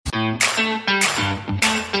Hello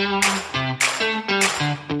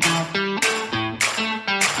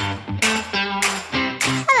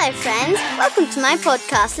friends, welcome to my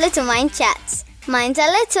podcast, Little Mind Chats. Minds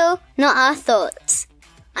are little, not our thoughts.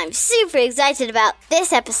 I'm super excited about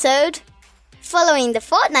this episode. Following the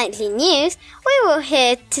fortnightly news, we will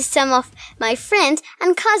hear to some of my friends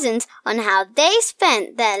and cousins on how they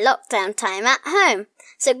spent their lockdown time at home.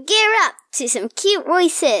 So gear up to some cute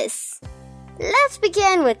voices. Let's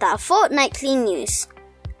begin with our fortnightly news.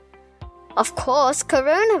 Of course,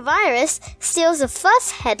 coronavirus steals the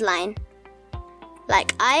first headline.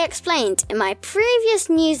 Like I explained in my previous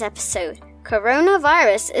news episode,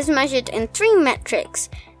 coronavirus is measured in 3 metrics: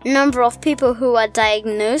 number of people who are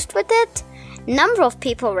diagnosed with it, number of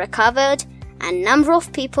people recovered, and number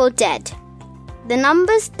of people dead. The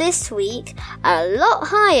numbers this week are a lot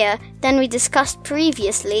higher than we discussed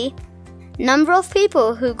previously. Number of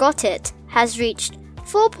people who got it has reached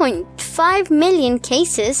 4.5 million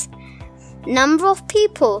cases. Number of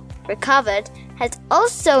people recovered has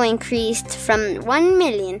also increased from 1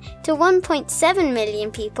 million to 1.7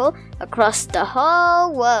 million people across the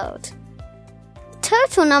whole world. The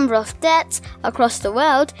total number of deaths across the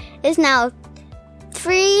world is now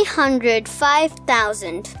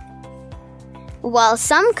 305,000. While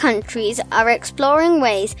some countries are exploring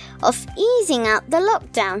ways of easing out the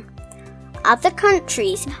lockdown, other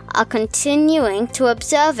countries are continuing to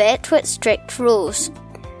observe it with strict rules.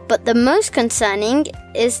 But the most concerning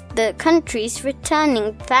is the countries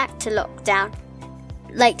returning back to lockdown.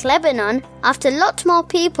 Like Lebanon, after a lot more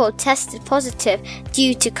people tested positive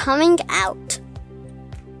due to coming out.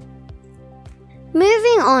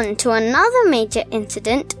 Moving on to another major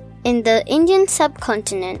incident in the Indian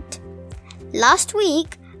subcontinent. Last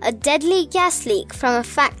week, a deadly gas leak from a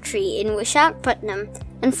factory in Visakhapatnam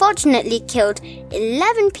unfortunately killed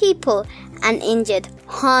 11 people and injured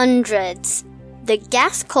hundreds. The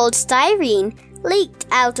gas called styrene leaked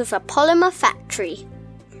out of a polymer factory.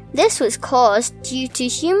 This was caused due to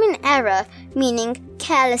human error, meaning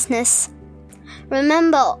carelessness.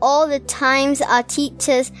 Remember all the times our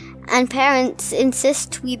teachers and parents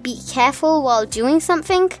insist we be careful while doing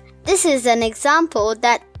something? This is an example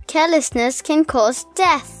that carelessness can cause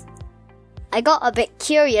death. I got a bit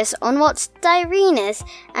curious on what styrene is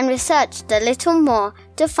and researched a little more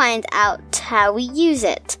to find out how we use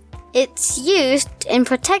it. It's used in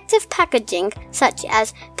protective packaging such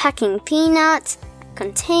as packing peanuts,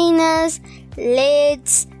 containers,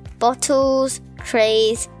 lids, bottles,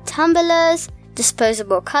 trays, tumblers,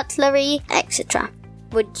 disposable cutlery, etc.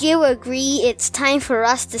 Would you agree it's time for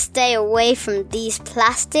us to stay away from these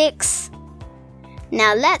plastics?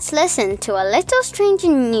 Now let's listen to a little strange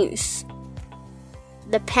news.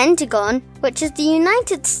 The Pentagon, which is the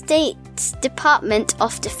United States Department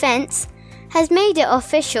of Defense, has made it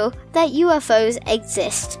official that UFOs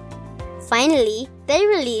exist. Finally, they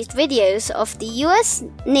released videos of the US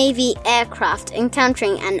Navy aircraft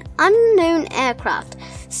encountering an unknown aircraft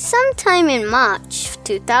sometime in March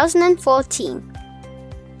 2014.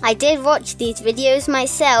 I did watch these videos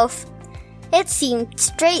myself. It seemed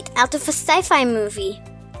straight out of a sci-fi movie.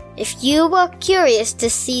 If you were curious to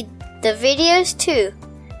see the videos too,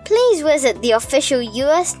 please visit the official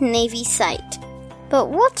US Navy site. But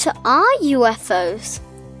what are UFOs?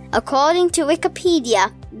 According to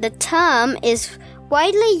Wikipedia, the term is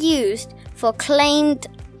widely used for claimed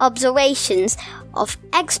observations of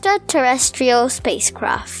extraterrestrial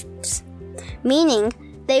spacecrafts, meaning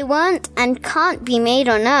they weren't and can't be made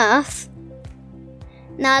on Earth.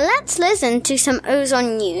 Now let's listen to some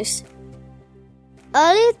ozone news.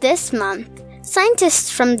 Earlier this month,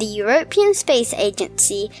 scientists from the European Space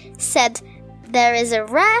Agency said there is a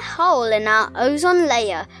rare hole in our ozone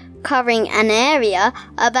layer covering an area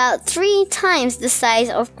about 3 times the size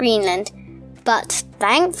of Greenland. But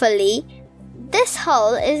thankfully, this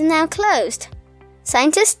hole is now closed.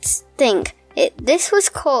 Scientists think this was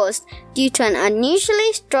caused due to an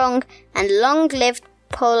unusually strong and long-lived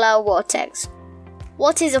polar vortex.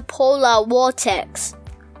 What is a polar vortex?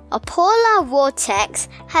 A polar vortex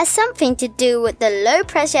has something to do with the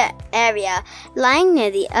low-pressure area lying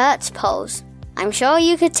near the Earth's poles. I'm sure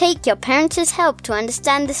you could take your parents' help to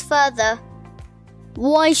understand this further.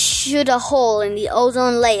 Why should a hole in the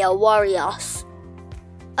ozone layer worry us?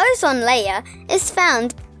 Ozone layer is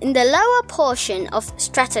found in the lower portion of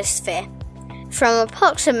stratosphere, from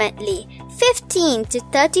approximately 15 to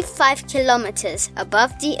 35 kilometers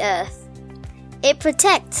above the Earth. It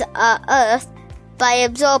protects our Earth by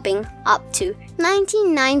absorbing up to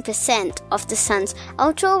 99% of the sun's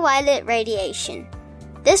ultraviolet radiation.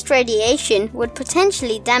 This radiation would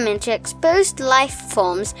potentially damage exposed life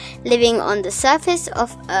forms living on the surface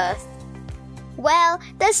of Earth. Well,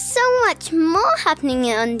 there's so much more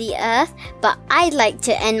happening on the Earth, but I'd like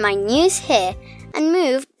to end my news here and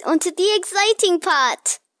move on to the exciting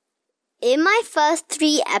part. In my first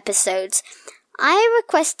 3 episodes, I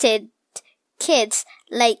requested kids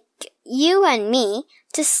like you and me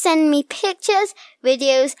to send me pictures,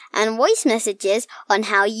 videos, and voice messages on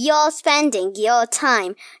how you're spending your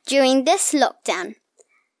time during this lockdown.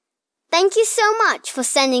 Thank you so much for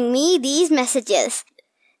sending me these messages.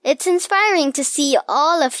 It's inspiring to see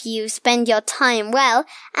all of you spend your time well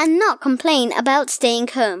and not complain about staying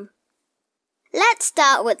home. Let's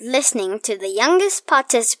start with listening to the youngest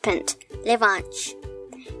participant, Livansh.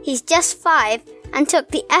 He's just 5 and took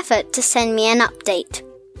the effort to send me an update.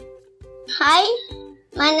 Hi,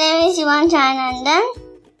 my name is Livansh Anandan,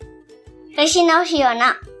 Russian of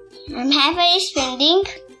Fiona. I'm happily spending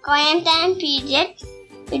quarantine period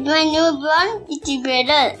with my newborn little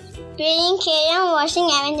brother, playing carom, watching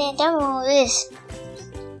Avatar movies.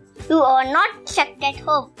 You are not stuck at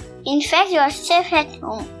home. In fact, you are safe at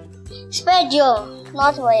home. Spread your,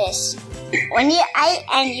 not virus. Only I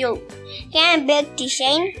and you can break the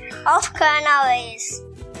chain of coronavirus.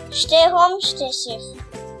 Stay home, stay safe.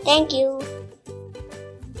 Thank you.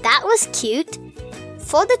 That was cute.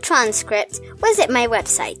 For the transcript, visit my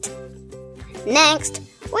website. Next,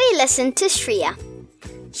 we listen to Shreya.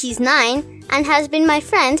 She's 9 and has been my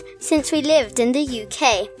friend since we lived in the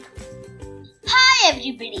UK. Hi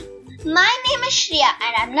everybody, my name is Shreya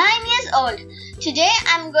and I'm 9 years old. Today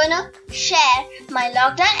I'm gonna share my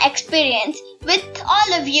lockdown experience with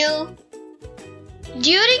all of you.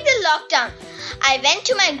 During the lockdown, I went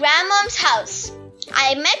to my grandmom's house.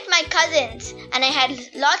 I met my cousins and I had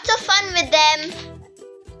lots of fun with them.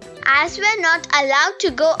 As we're not allowed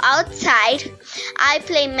to go outside, I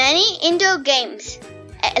play many indoor games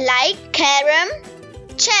like carom,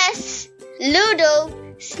 chess, ludo,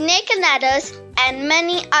 snake and ladders, and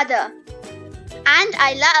many other. And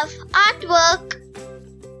I love artwork.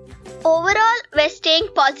 Overall, we're staying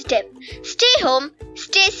positive. Stay home,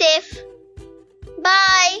 stay safe.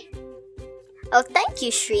 Bye. Oh, thank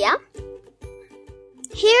you, Shreya.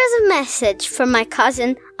 Here's a message from my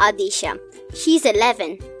cousin Adisha. She's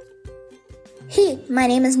 11. Hey, my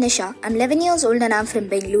name is Nisha. I'm 11 years old and I'm from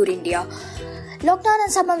Bangalore, India. Lockdown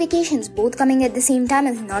and summer vacations both coming at the same time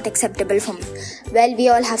is not acceptable for me. Well, we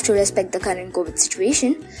all have to respect the current COVID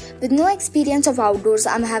situation. With no experience of outdoors,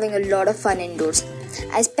 I'm having a lot of fun indoors.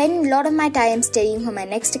 I spend a lot of my time studying for my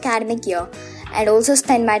next academic year and also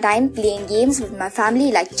spend my time playing games with my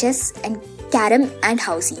family like chess and carom and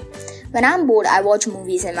housey. When I'm bored, I watch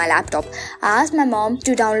movies on my laptop. I asked my mom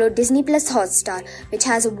to download Disney Plus Hotstar, which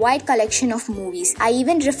has a wide collection of movies. I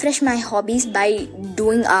even refresh my hobbies by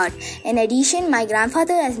doing art. In addition, my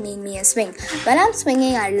grandfather has made me a swing. While I'm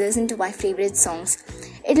swinging, I listen to my favorite songs.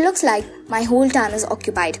 It looks like my whole time is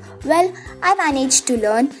occupied. Well, I managed to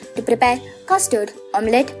learn to prepare custard,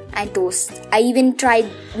 omelette, and toast. I even tried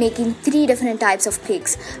making 3 different types of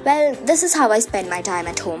cakes. Well, this is how I spend my time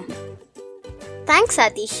at home. Thanks,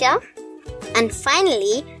 Adisha. And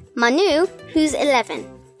finally, Manu, who's 11.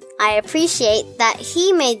 I appreciate that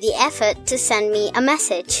he made the effort to send me a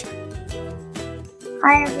message.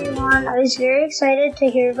 Hi everyone, I was very excited to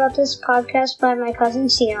hear about this podcast by my cousin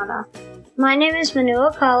Siona. My name is Manu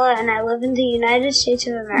Akala and I live in the United States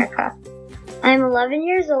of America. I am 11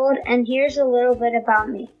 years old and here's a little bit about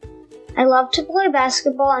me. I love to play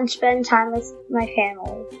basketball and spend time with my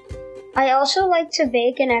family. I also like to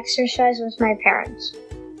bake and exercise with my parents.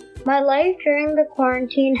 My life during the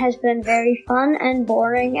quarantine has been very fun and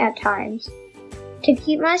boring at times. To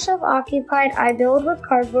keep myself occupied, I build with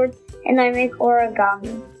cardboard and I make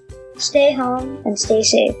origami. Stay home and stay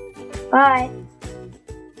safe. Bye.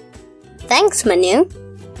 Thanks, Manu.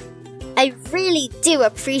 I really do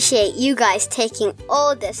appreciate you guys taking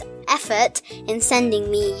all this effort in sending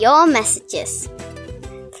me your messages.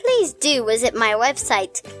 Please do visit my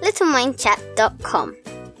website, littlemindchat.com.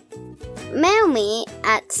 Mail me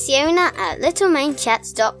at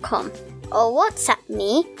siona@littlemindchats.com or WhatsApp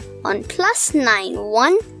me on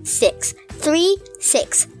 +916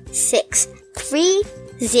 366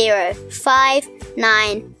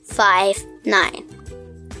 305959.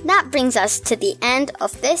 That brings us to the end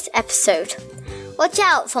of this episode. Watch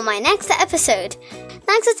out for my next episode.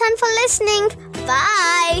 Thanks a ton for listening.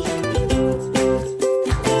 Bye!